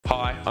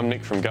I'm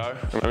Nick from Go.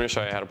 I'm going to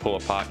show you how to pull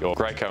apart your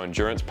Graco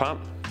Endurance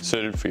pump,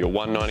 suited for your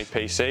 190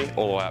 PC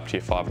all the way up to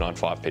your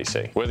 595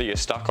 PC. Whether you're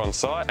stuck on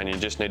site and you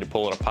just need to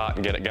pull it apart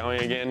and get it going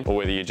again, or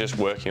whether you're just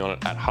working on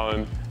it at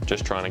home,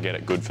 just trying to get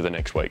it good for the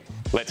next week.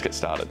 Let's get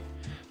started.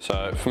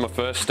 So for my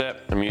first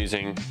step, I'm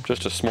using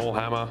just a small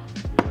hammer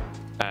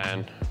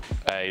and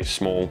a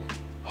small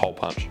hole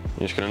punch.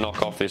 I'm just going to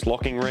knock off this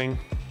locking ring,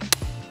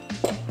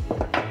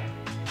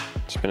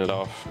 spin it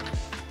off,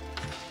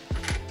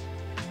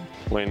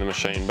 lean the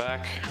machine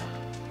back.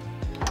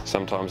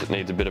 Sometimes it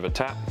needs a bit of a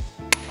tap.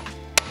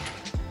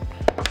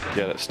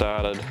 Get it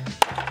started,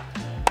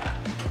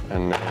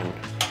 and then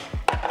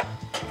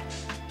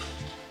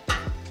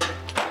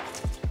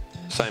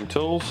same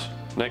tools.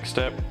 Next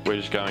step, we're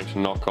just going to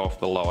knock off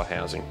the lower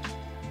housing.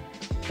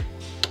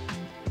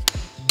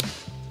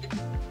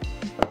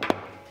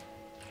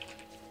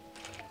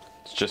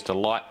 It's just a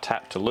light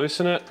tap to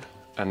loosen it,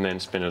 and then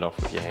spin it off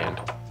with your hand.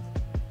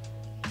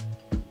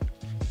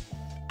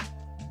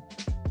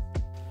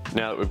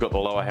 Now that we've got the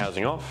lower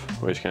housing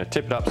off, we're just going to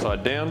tip it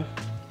upside down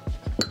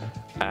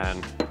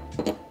and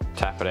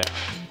tap it out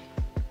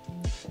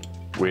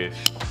with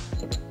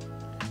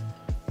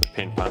the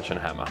pin punch and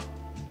hammer.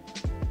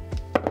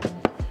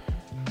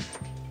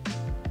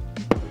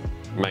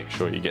 Make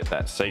sure you get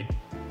that seat,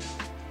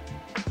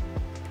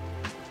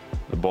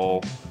 the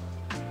ball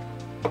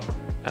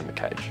and the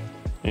cage.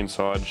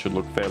 Inside should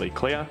look fairly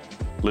clear.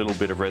 A little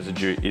bit of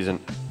residue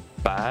isn't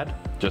bad.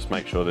 Just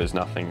make sure there's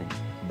nothing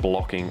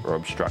blocking or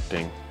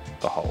obstructing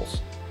the holes.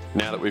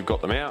 Now that we've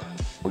got them out,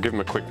 we'll give them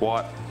a quick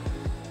wipe.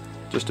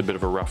 Just a bit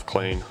of a rough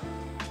clean.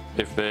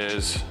 If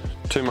there's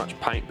too much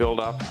paint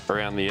buildup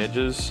around the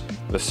edges,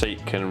 the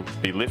seat can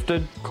be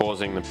lifted,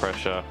 causing the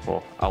pressure,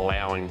 or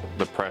allowing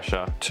the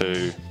pressure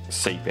to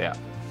seep out.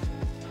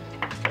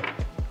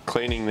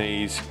 Cleaning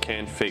these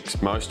can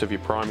fix most of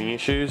your priming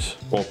issues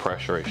or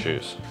pressure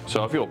issues.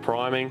 So if you're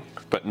priming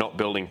but not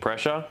building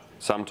pressure,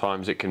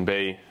 sometimes it can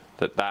be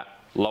that that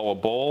lower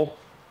ball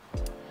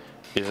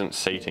isn't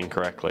seating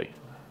correctly.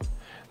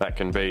 That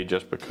can be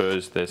just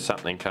because there's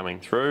something coming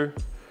through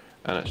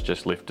and it's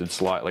just lifted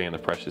slightly and the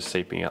pressure's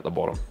seeping out the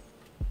bottom.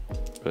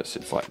 But it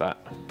sits like that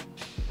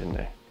in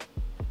there.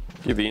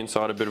 Give the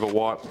inside a bit of a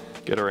wipe,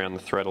 get around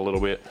the thread a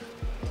little bit.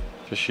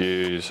 Just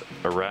use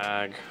a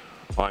rag.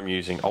 I'm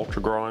using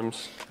Ultra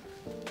Grimes.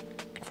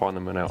 Find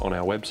them on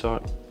our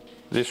website.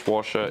 This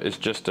washer is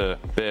just a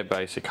bare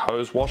basic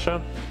hose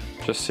washer.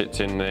 Just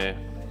sits in there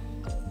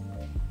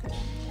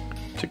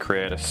to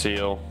create a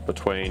seal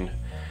between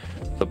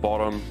the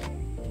bottom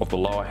of the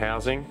lower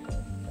housing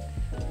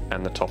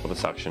and the top of the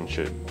suction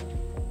tube.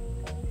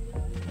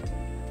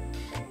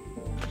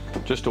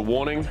 Just a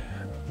warning,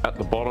 at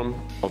the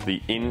bottom of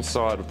the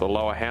inside of the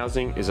lower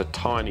housing is a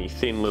tiny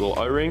thin little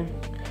O-ring.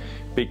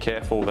 Be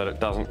careful that it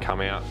doesn't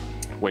come out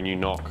when you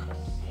knock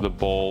the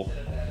ball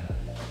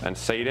and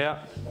seat out.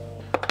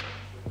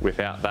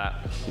 Without that,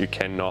 you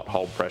cannot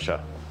hold pressure.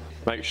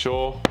 Make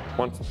sure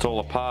once it's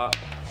all apart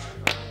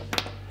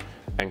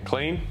and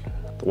clean,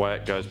 the way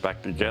it goes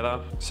back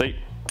together, seat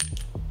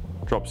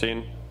drops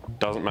in,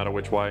 doesn't matter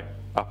which way,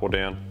 up or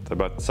down, they're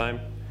both the same.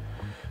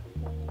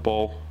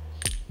 Ball,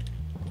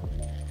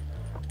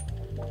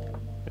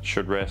 it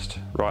should rest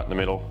right in the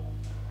middle,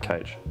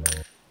 cage.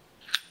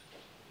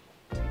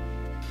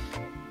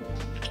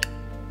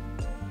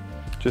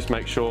 Just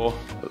make sure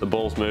that the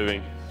ball's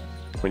moving.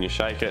 When you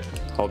shake it,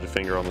 hold your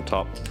finger on the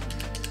top.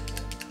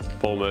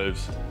 Ball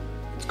moves,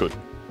 it's good.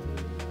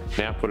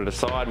 Now put it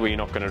aside where you're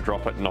not going to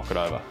drop it and knock it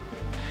over.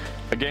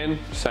 Again,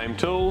 same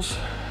tools.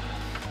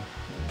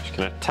 Just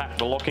going to tap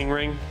the locking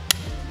ring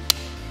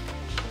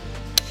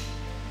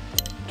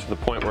to the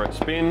point where it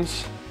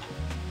spins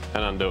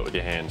and undo it with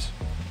your hands.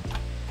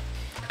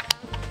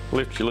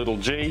 Lift your little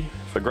G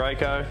for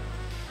Graco.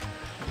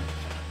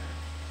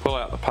 Pull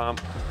out the pump,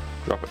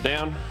 drop it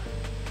down.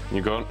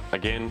 You've got,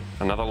 again,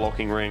 another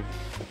locking ring.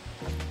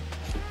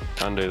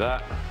 Undo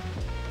that,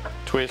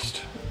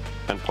 twist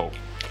and pull.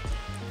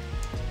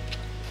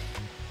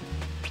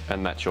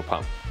 And that's your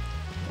pump.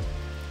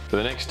 For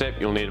the next step,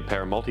 you'll need a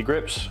pair of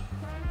multi-grips.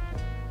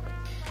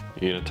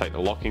 You're going to take the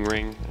locking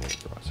ring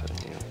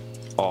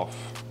off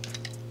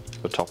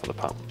the top of the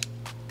pump.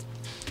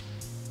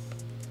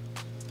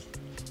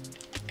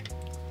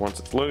 Once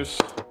it's loose,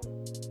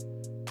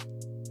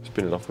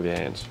 spin it off with your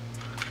hands.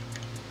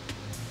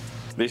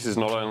 This is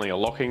not only a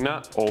locking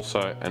nut,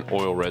 also an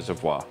oil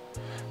reservoir.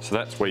 So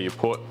that's where you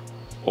put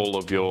all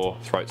of your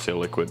throat seal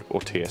liquid, or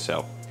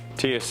TSL.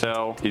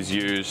 TSL is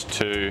used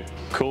to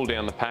cool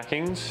down the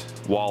packings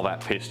while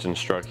that piston's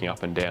stroking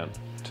up and down,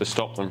 to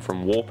stop them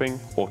from warping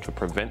or to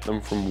prevent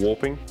them from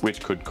warping,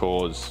 which could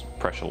cause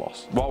pressure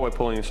loss. While we're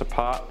pulling this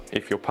apart,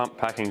 if your pump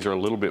packings are a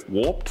little bit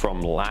warped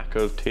from lack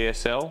of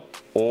TSL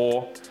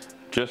or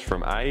just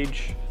from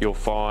age, you'll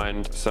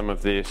find some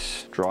of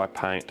this dry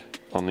paint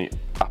on the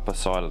upper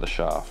side of the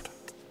shaft.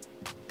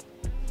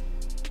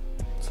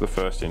 It's the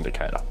first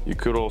indicator. You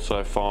could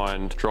also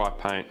find dry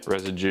paint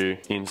residue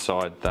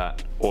inside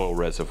that oil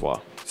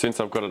reservoir. Since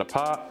I've got it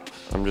apart,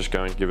 I'm just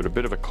going to give it a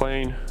bit of a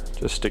clean.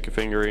 Just stick a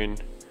finger in,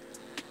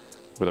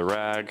 with a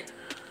rag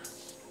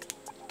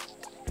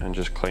and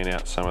just clean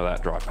out some of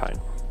that dry paint.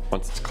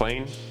 Once it's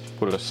clean,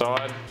 put it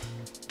aside,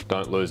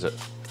 don't lose it.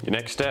 Your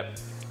next step,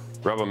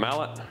 rubber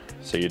mallet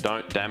so you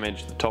don't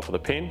damage the top of the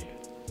pin.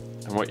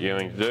 And what you're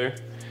going to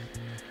do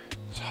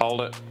is hold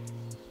it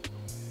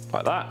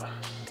like that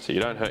so you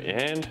don't hurt your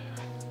hand,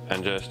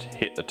 and just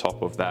hit the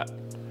top of that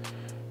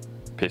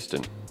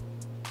piston.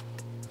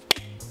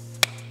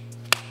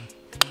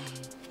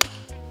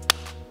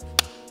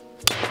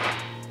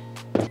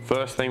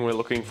 First thing we're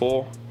looking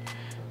for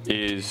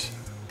is,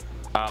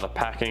 are the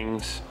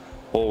packings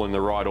all in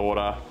the right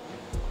order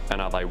and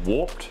are they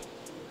warped?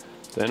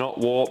 They're not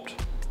warped,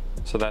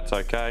 so that's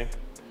okay.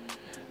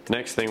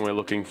 Next thing we're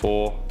looking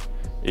for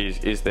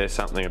is there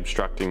something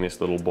obstructing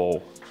this little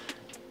ball?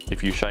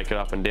 If you shake it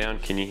up and down,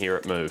 can you hear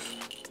it move?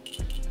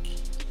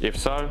 If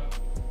so,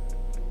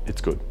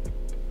 it's good.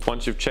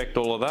 Once you've checked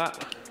all of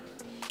that,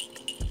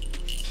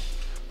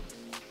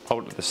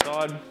 hold it to the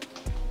side,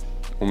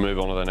 we'll move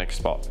on to the next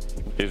spot.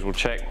 We'll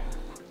check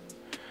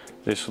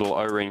this little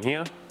O-ring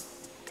here.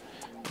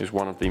 Is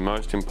one of the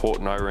most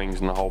important O-rings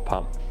in the whole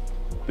pump.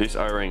 This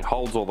O-ring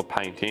holds all the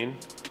paint in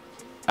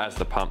as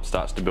the pump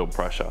starts to build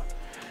pressure.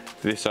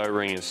 If this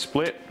O-ring is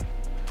split,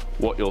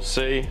 what you'll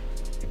see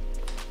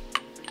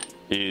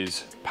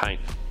is paint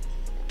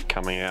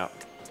coming out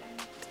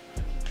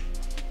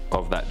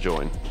of that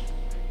joint.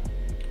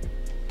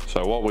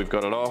 So while we've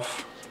got it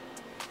off,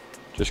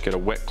 just get a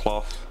wet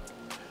cloth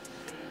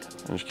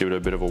and just give it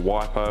a bit of a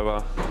wipe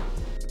over.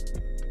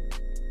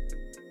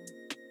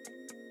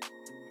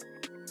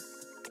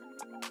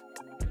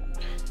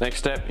 Next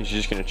step is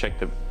you're just going to check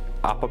the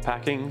upper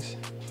packings,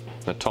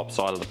 the top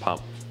side of the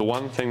pump. The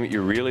one thing that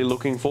you're really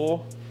looking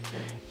for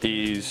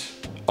is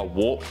a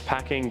warped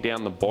packing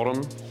down the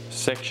bottom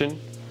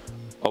section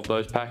of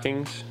those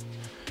packings.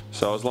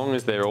 So as long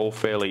as they're all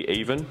fairly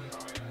even,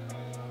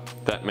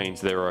 that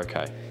means they're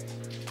okay.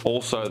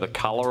 Also, the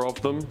color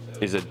of them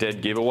is a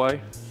dead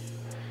giveaway.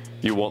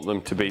 You want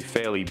them to be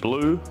fairly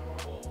blue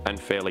and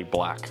fairly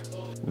black.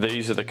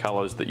 These are the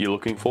colors that you're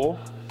looking for.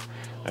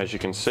 As you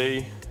can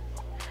see,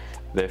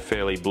 they're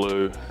fairly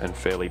blue and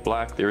fairly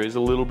black. There is a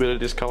little bit of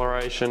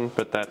discoloration,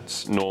 but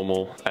that's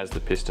normal as the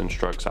piston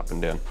strokes up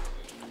and down.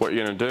 What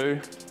you're gonna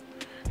do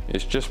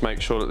is just make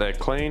sure that they're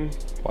clean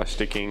by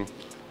sticking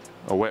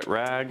a wet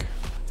rag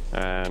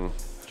and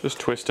just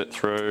twist it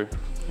through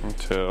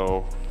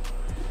until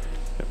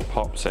it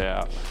pops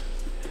out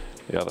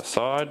the other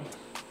side,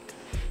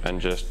 and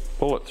just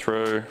pull it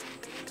through,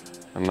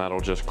 and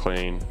that'll just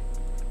clean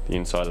the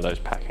inside of those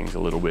packings a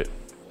little bit.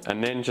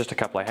 And then just a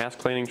couple of house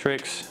cleaning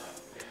tricks.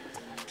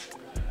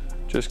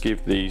 Just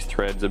give these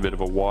threads a bit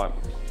of a wipe,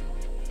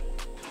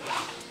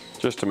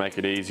 just to make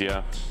it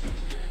easier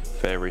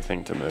for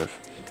everything to move.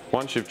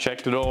 Once you've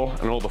checked it all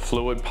and all the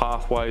fluid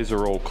pathways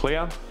are all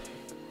clear,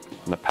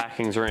 and the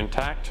packings are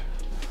intact,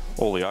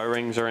 all the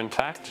O-rings are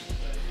intact,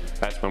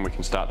 that's when we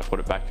can start to put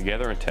it back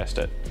together and test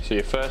it. So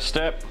your first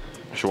step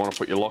is you want to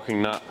put your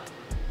locking nut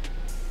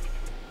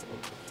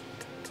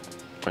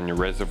on your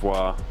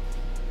reservoir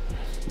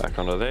back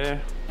onto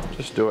there.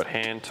 Just do it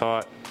hand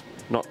tight,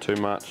 not too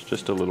much,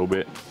 just a little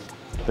bit.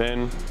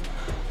 Then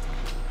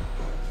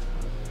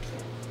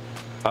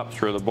up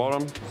through the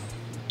bottom,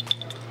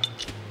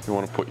 you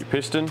want to put your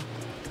piston,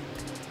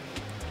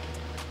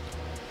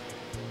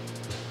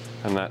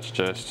 and that's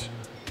just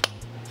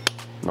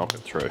knock it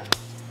through.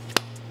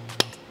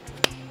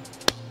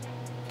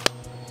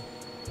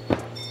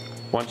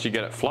 Once you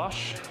get it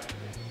flush,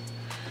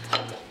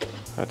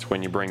 that's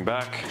when you bring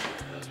back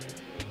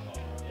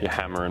your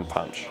hammer and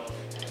punch.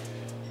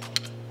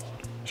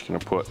 Just going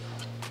to put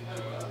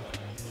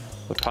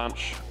the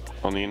punch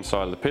on the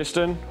inside of the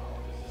piston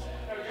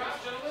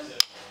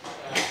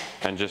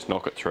and just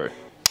knock it through.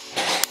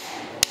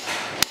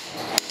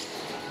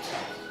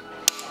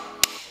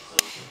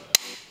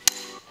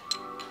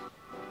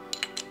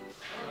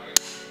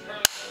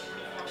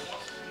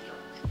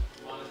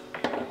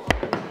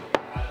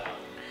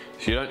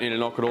 So you don't need to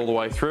knock it all the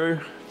way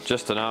through,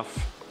 just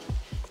enough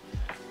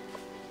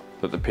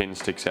that the pin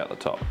sticks out the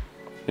top.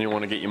 Then you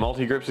want to get your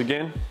multi-grips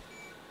again,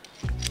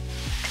 and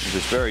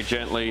just very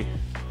gently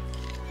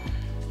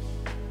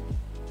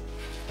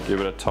give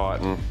it a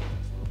tighten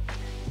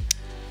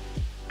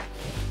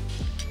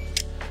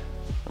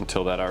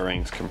until that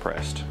O-ring's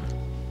compressed,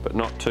 but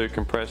not too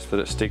compressed that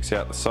it sticks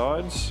out the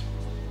sides,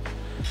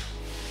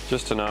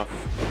 just enough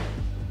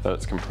that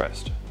it's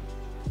compressed.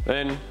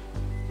 Then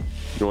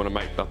you want to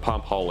make the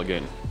pump whole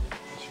again.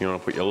 So you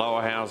want to put your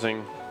lower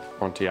housing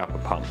onto your upper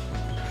pump.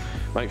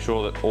 Make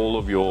sure that all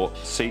of your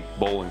seat,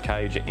 ball and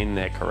cage are in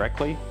there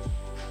correctly,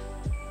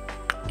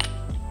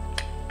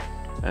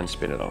 and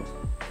spin it on.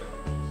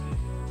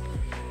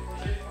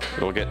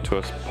 It'll get to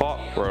a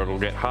spot where it'll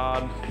get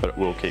hard, but it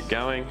will keep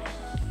going,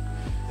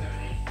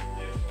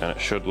 and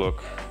it should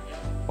look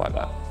like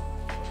that.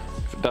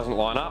 If it doesn't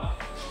line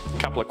up, a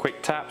couple of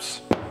quick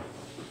taps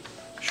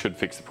should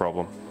fix the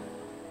problem.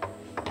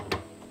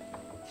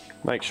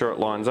 Make sure it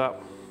lines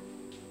up.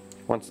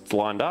 Once it's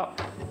lined up,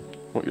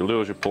 what you'll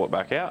do is you'll pull it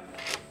back out,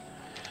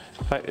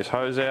 Take this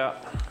hose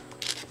out,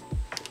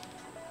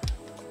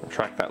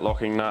 retract that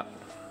locking nut,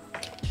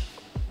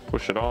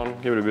 push it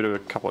on, give it a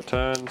couple of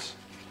turns,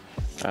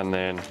 and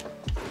then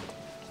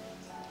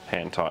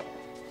hand tight.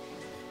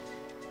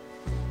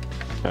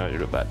 Now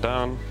you've got that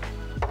done,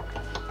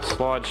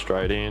 slide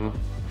straight in,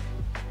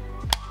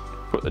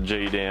 put the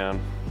G down,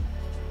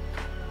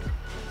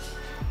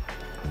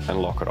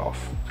 and lock it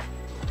off.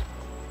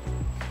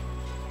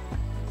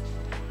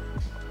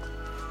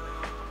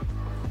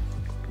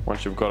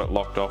 Once you've got it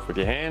locked off with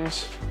your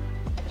hands,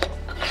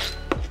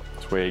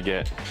 that's where you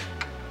get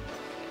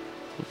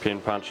your pin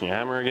punch and your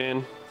hammer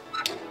again.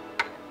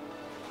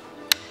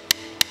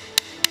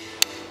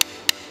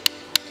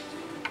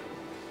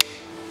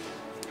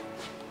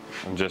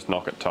 And just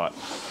knock it tight.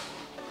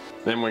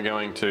 Then we're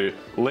going to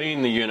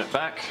lean the unit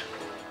back.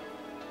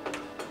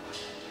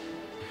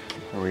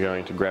 And we're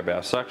going to grab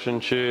our suction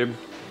tube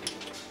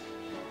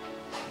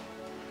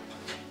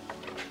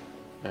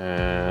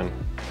and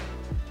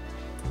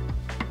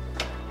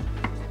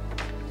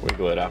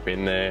wiggle it up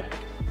in there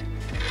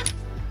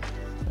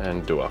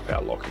and do up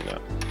our locking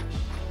nut.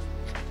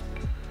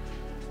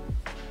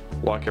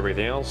 Like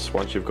everything else,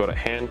 once you've got it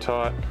hand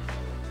tight,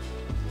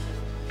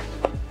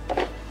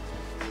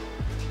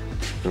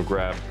 you'll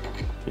grab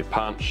your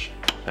punch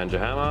and your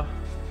hammer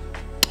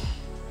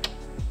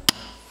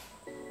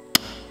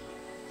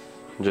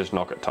and just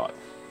knock it tight.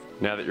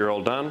 Now that you're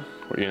all done,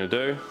 what you're going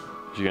to do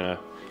is you're going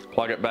to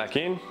plug it back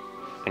in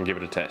and give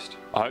it a test.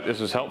 I hope this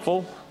was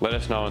helpful. Let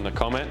us know in the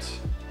comments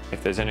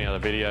if there's any other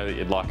video that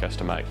you'd like us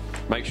to make.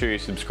 Make sure you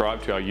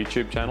subscribe to our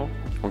YouTube channel.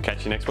 We'll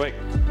catch you next week.